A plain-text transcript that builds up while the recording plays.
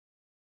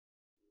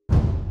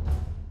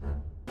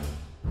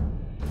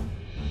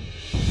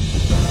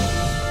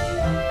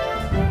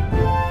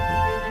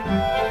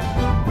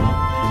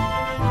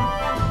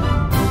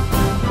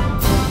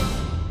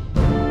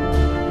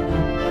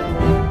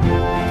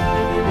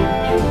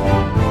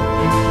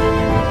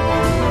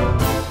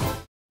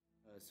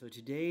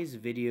Today's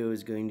video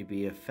is going to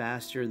be a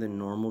faster than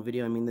normal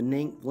video. I mean,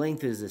 the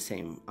length is the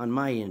same. On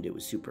my end, it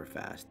was super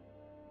fast.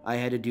 I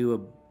had to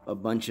do a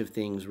bunch of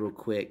things real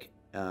quick.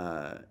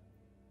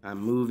 I'm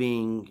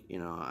moving, you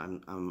know,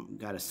 I'm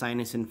got a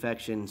sinus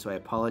infection, so I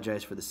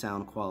apologize for the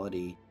sound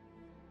quality.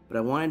 But I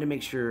wanted to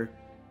make sure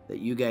that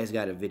you guys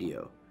got a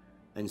video.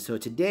 And so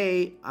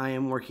today I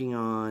am working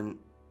on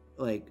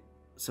like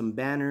some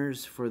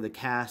banners for the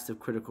cast of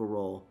Critical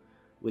Role,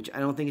 which I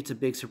don't think it's a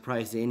big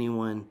surprise to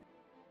anyone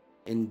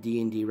in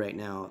D&D right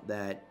now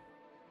that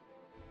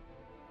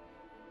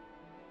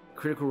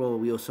Critical Role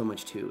we owe so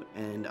much to,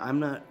 and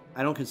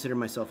I don't consider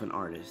myself an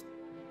artist.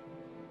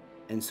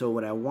 And so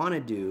what I want to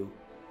do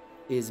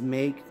is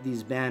make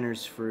these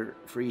banners for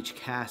each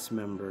cast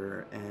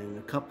member and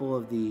a couple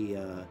of the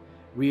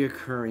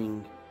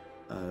reoccurring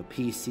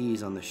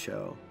PCs on the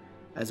show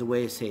as a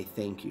way to say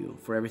thank you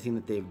for everything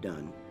that they've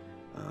done.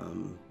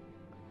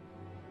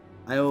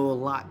 I owe a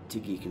lot to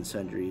Geek and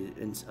Sundry,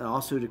 and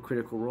also to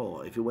Critical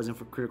Role. If it wasn't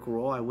for Critical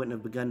Role, I wouldn't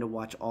have begun to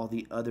watch all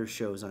the other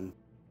shows on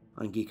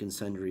Geek and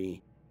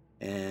Sundry.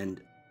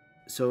 And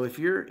so if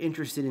you're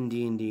interested in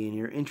D&D and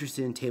you're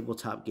interested in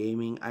tabletop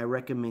gaming, I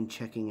recommend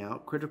checking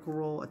out Critical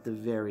Role at the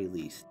very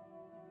least.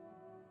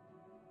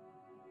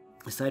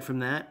 Aside from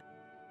that,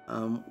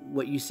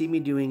 what you see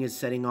me doing is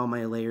setting all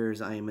my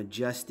layers. I am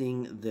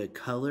adjusting the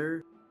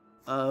color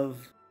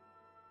of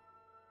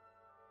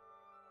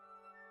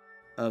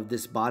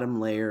this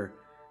bottom layer,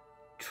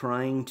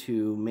 trying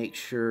to make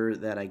sure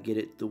that I get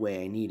it the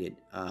way I need it.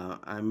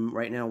 I'm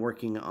right now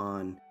working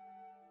on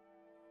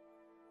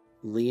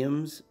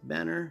Liam's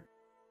banner,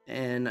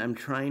 and I'm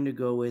trying to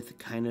go with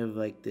kind of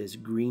like this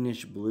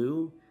greenish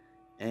blue.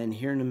 And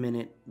here in a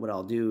minute, what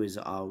I'll do is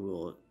I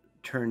will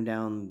turn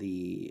down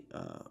the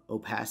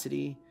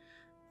opacity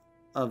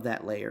of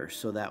that layer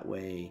so that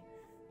way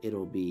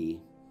it'll be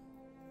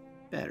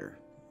better.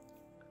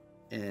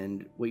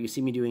 And what you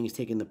see me doing is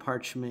taking the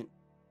parchment,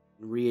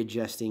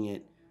 readjusting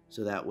it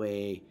so that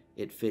way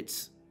it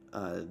fits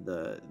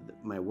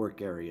my work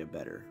area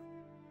better.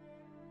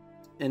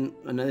 And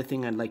another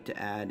thing I'd like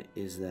to add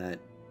is that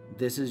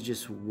this is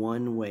just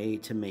one way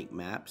to make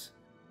maps.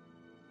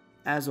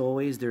 As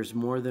always, there's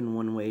more than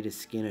one way to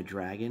skin a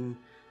dragon.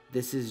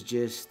 This is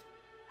just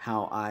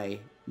how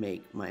I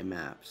make my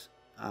maps.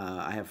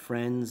 I have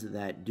friends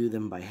that do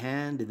them by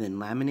hand and then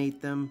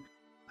laminate them.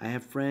 I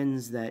have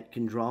friends that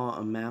can draw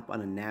a map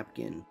on a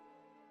napkin,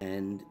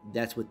 and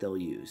that's what they'll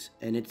use.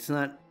 And it's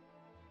not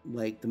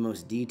like the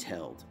most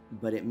detailed,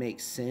 but it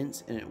makes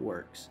sense and it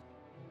works.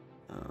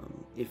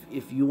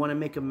 If you want to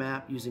make a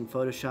map using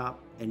Photoshop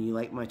and you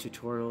like my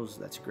tutorials,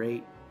 that's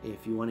great.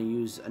 If you want to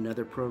use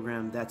another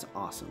program, that's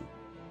awesome.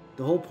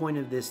 The whole point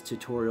of this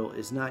tutorial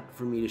is not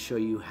for me to show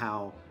you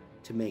how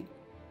to make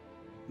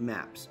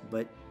maps,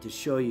 but to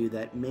show you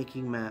that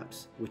making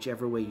maps,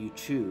 whichever way you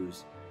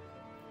choose,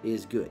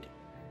 is good,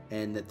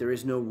 and that there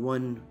is no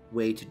one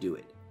way to do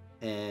it.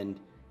 And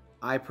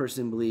I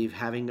personally believe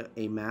having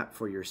a map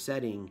for your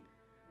setting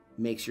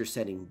makes your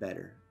setting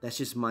better. That's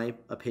just my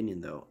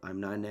opinion, though. I'm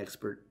not an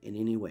expert in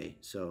any way,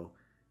 so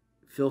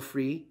feel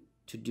free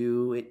to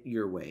do it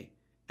your way,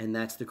 and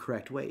that's the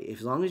correct way.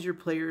 As long as your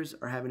players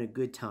are having a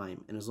good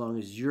time, and as long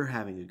as you're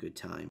having a good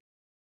time,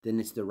 then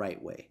it's the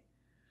right way.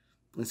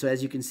 And so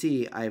as you can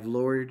see, I've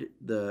lowered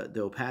the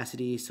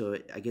opacity so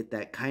I get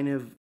that kind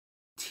of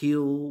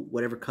teal,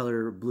 whatever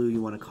color, blue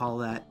you want to call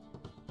that.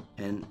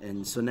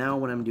 And so now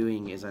what I'm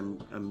doing is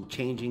I'm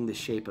changing the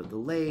shape of the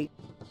lake.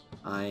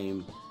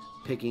 I'm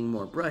picking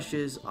more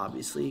brushes,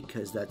 obviously,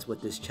 because that's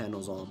what this channel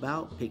is all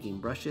about, picking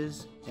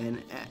brushes.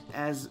 And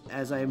as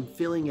I'm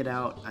filling it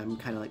out, I'm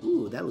kind of like,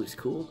 ooh, that looks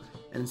cool.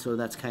 And so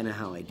that's kind of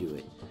how I do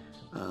it.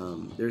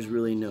 There's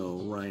really no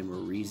rhyme or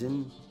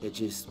reason. It's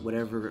just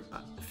whatever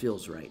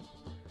feels right.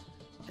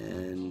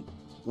 And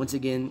once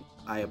again,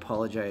 I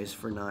apologize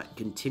for not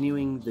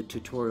continuing the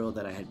tutorial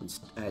that I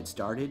had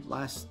started the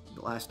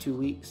last 2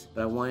 weeks,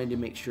 but I wanted to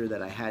make sure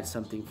that I had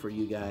something for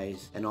you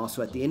guys. And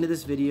also at the end of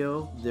this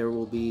video, there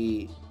will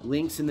be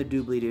links in the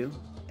doobly-doo,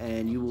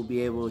 and you will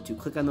be able to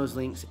click on those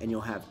links and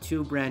you'll have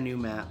 2 brand new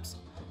maps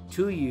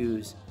to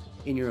use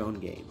in your own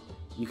game.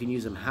 You can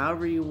use them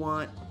however you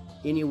want,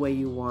 any way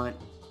you want.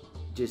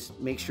 Just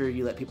make sure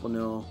you let people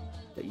know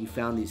that you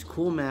found these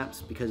cool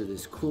maps because of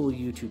this cool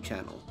YouTube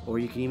channel. Or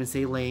you can even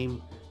say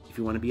lame if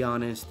you want to be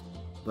honest,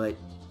 but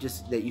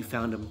just that you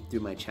found them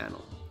through my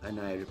channel, and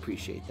I'd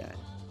appreciate that.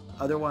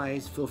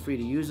 Otherwise, feel free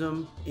to use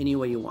them any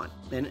way you want.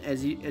 And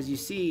as you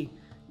see,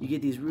 you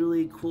get these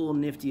really cool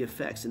nifty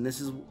effects, and this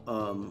is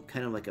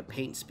kind of like a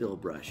paint spill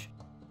brush.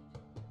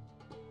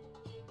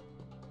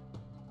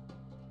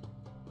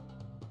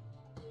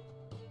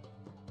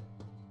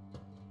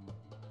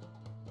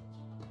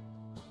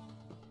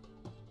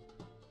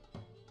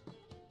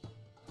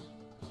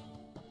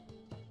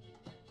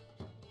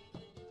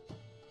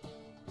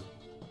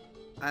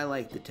 I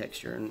like the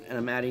texture, and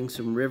I'm adding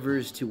some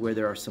rivers to where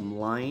there are some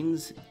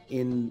lines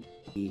in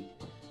the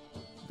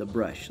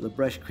brush. The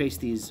brush creates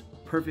these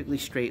perfectly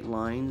straight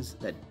lines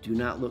that do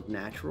not look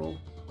natural,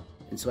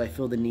 and so I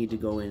feel the need to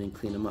go in and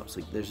clean them up. So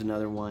there's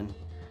another one,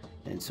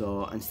 And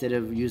so instead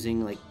of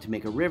using like to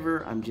make a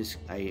river,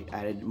 I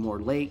added more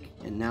lake,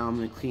 and now I'm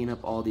gonna clean up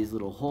all these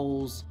little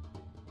holes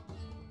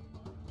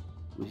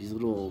with these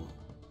little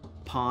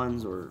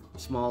ponds or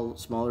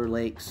smaller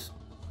lakes.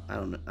 I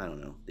don't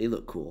know. They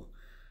look cool.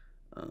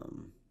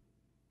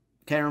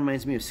 Kind of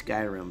reminds me of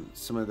Skyrim.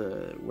 Some of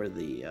where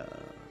the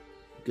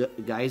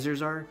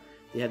geysers are,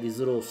 they have these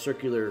little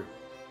circular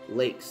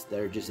lakes that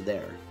are just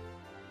there.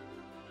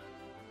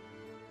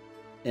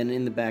 And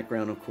in the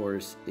background, of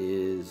course,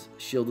 is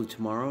Shield of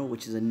Tomorrow,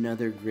 which is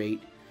another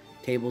great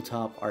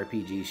tabletop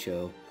RPG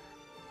show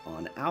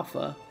on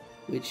Alpha,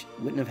 which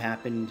wouldn't have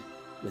happened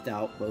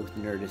without both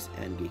Nerdist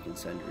and Geek and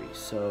Sundry.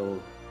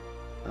 So,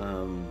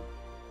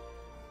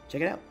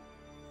 check it out.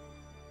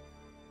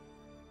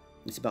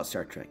 It's about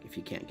Star Trek, if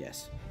you can't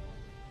guess.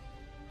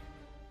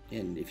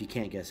 And if you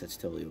can't guess, that's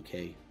totally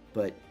okay.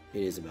 But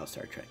it is about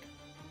Star Trek,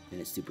 and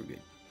it's super good.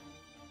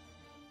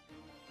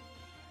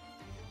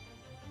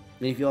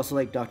 And if you also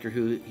like Doctor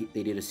Who,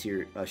 they did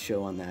a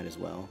show on that as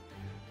well.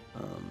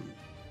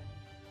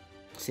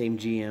 Same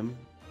GM,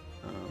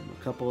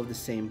 a couple of the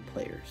same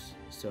players.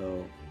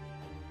 So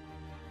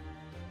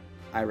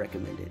I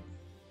recommend it.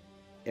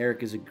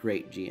 Eric is a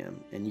great GM,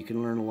 and you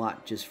can learn a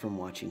lot just from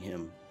watching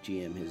him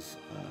GM his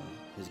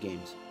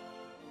games.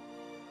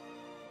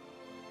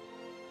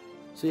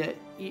 So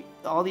yeah,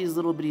 all these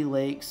little bitty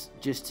lakes,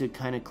 just to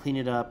kind of clean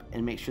it up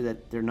and make sure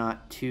that they're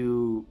not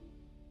too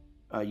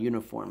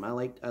uniform. I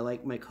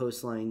like my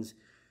coastlines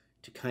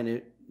to kind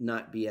of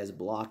not be as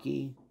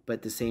blocky, but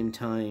at the same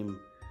time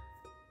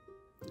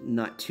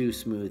not too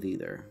smooth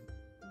either.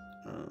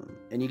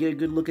 And you get a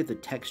good look at the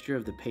texture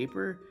of the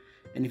paper.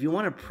 And if you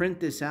want to print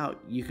this out,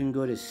 you can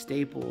go to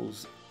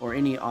Staples or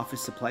any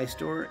office supply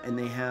store, and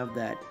they have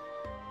that,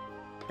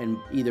 and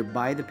either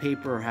buy the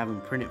paper or have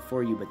them print it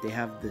for you. But they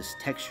have this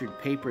textured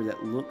paper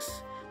that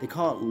looks, they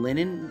call it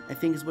linen, I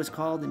think is what it's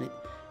called, and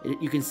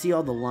you can see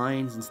all the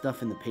lines and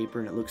stuff in the paper,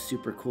 and it looks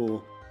super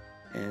cool.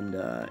 And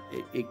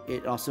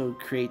it also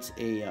creates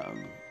a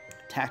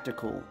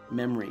tactical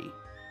memory.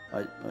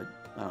 I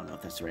don't know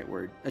if that's the right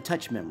word. A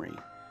touch memory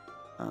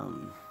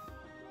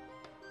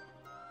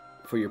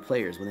for your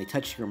players. When they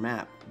touch your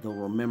map, they'll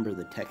remember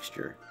the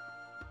texture,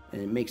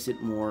 and it makes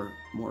it more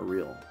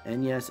real.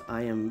 And yes,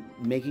 I am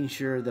making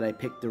sure that I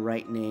pick the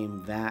right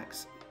name,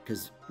 Vax,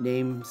 because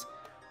names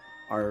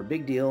are a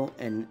big deal,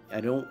 and I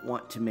don't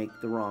want to make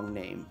the wrong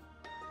name.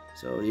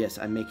 So yes,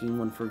 I'm making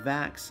one for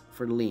Vax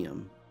for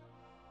Liam.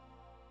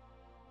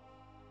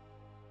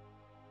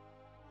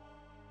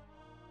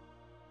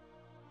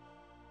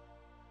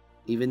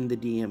 Even the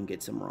DM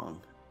gets them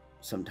wrong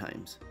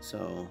sometimes.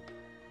 So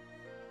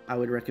I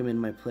would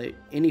recommend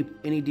any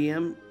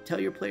DM, tell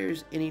your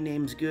players any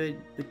name's good,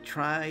 but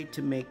try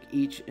to make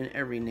each and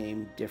every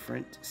name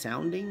different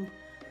sounding,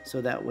 so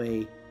that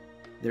way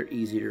they're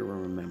easier to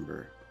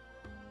remember.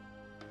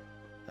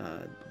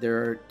 There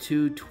are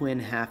 2 twin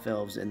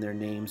half-elves, and their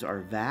names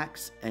are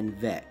Vax and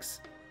Vex.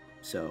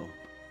 So,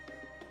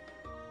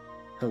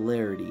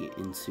 hilarity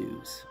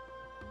ensues.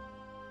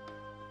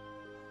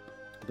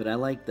 But I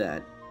like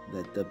that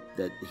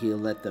he'll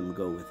let them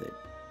go with it,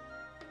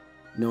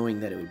 knowing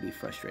that it would be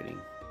frustrating.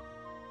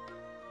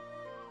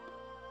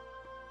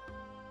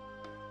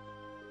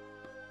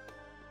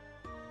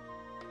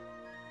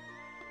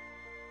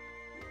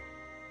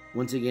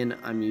 Once again,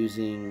 I'm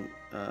using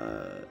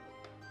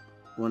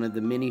one of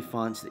the mini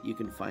fonts that you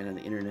can find on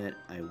the internet.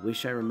 I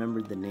wish I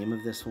remembered the name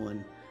of this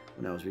one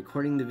when I was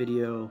recording the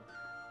video,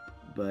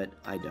 but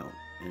I don't,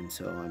 and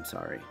so I'm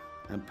sorry.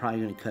 I'm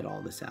probably going to cut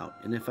all this out,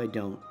 and if I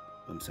don't,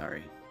 I'm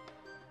sorry.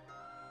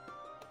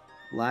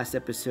 Last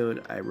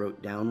episode, I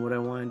wrote down what I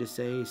wanted to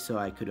say so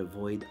I could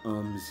avoid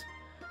ums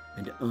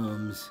and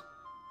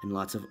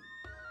lots of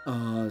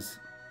ahs,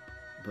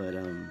 but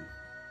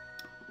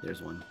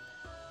there's one.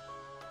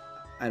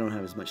 I don't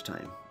have as much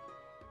time.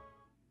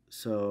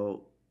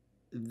 So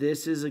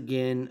this is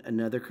again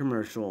another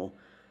commercial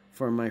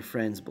for my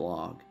friend's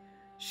blog.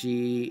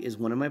 She is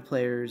one of my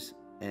players,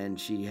 and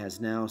she has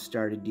now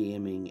started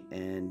DMing,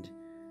 and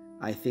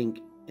I think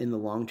in the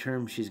long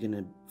term she's going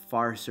to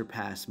far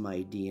surpass my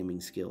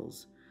DMing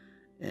skills,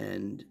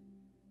 and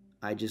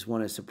I just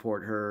want to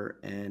support her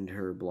and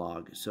her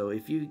blog. So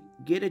if you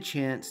get a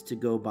chance to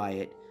go buy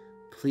it,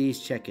 please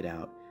check it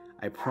out.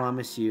 I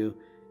promise you,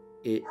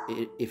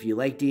 if you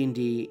like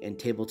D&D and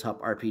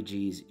tabletop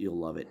RPGs, you'll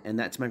love it. And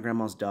that's my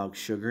grandma's dog,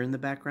 Sugar, in the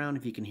background,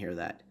 if you can hear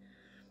that.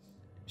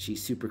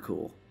 She's super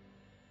cool.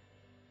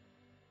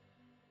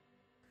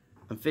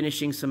 I'm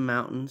finishing some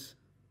mountains,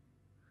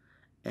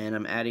 and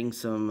I'm adding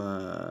some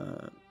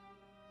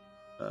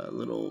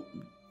little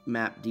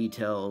map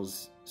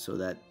details so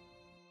that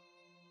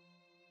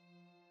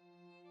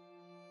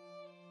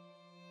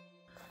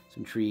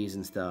some trees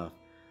and stuff.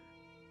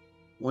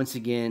 Once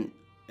again,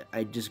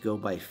 I just go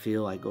by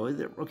feel. I go,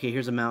 okay,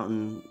 here's a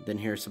mountain, then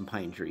here's some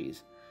pine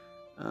trees.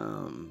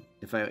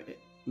 If I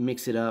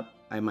mix it up,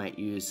 I might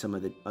use some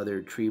of the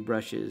other tree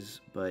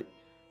brushes, but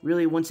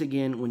really, once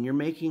again, when you're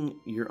making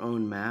your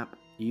own map,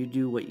 you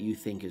do what you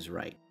think is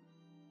right.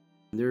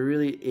 There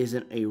really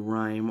isn't a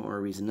rhyme or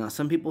a reason. Now,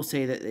 some people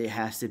say that it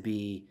has to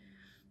be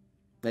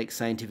like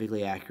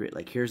scientifically accurate.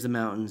 Like, here's the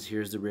mountains,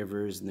 here's the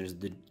rivers, and there's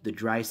the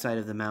dry side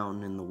of the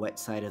mountain and the wet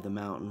side of the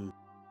mountain.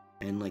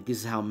 And like, this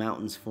is how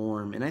mountains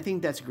form. And I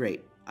think that's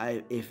great.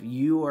 If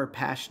you are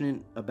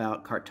passionate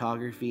about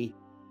cartography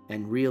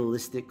and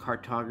realistic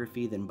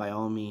cartography, then by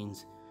all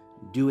means,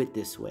 do it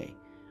this way.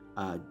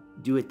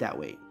 Do it that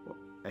way,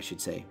 I should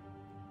say.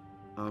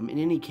 In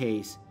any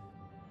case,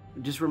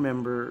 just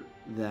remember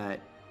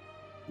that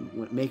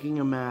when making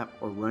a map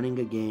or running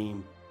a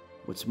game,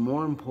 what's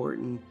more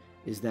important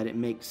is that it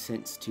makes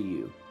sense to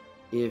you.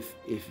 If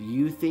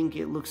you think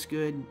it looks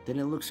good, then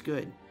it looks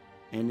good.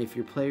 And if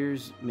your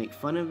players make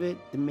fun of it,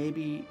 then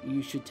maybe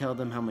you should tell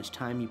them how much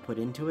time you put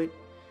into it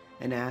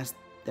and ask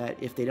that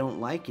if they don't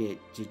like it,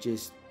 to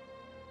just,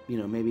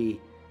 maybe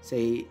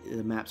say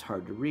the map's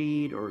hard to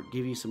read or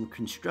give you some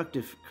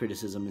constructive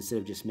criticism instead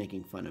of just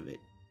making fun of it.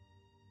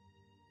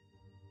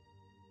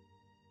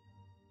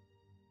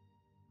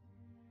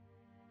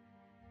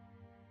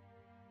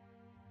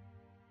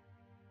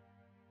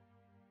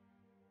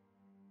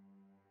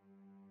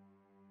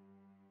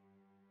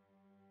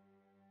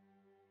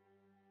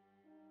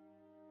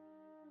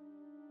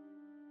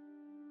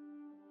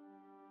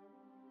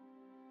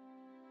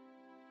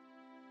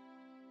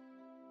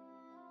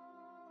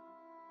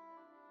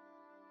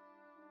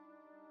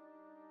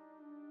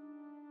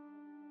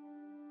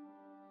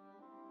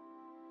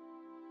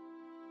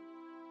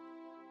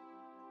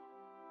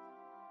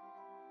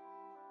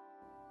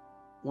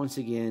 Once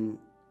again,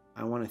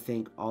 I want to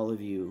thank all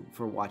of you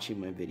for watching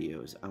my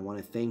videos. I want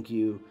to thank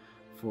you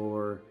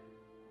for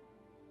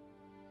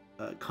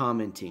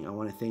commenting. I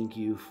want to thank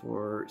you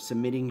for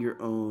submitting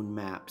your own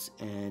maps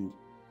and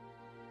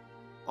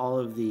all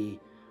of the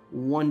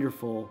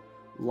wonderful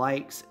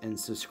likes and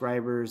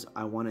subscribers.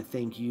 I want to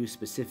thank you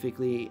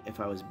specifically. If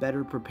I was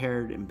better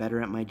prepared and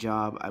better at my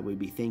job, I would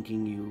be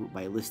thanking you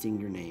by listing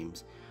your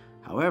names.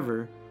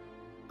 However,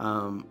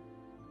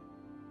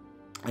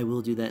 I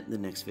will do that in the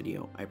next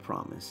video, I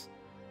promise.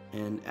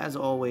 And as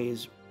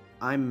always,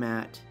 I'm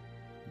Matt.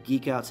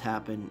 Geek Outs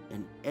happen,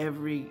 and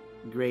every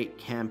great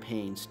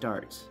campaign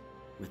starts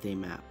with a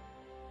map.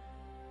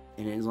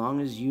 And as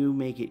long as you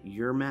make it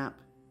your map,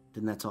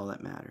 then that's all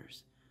that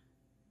matters.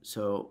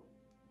 So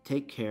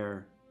take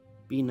care,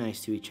 be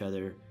nice to each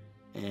other,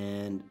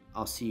 and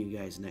I'll see you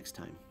guys next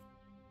time.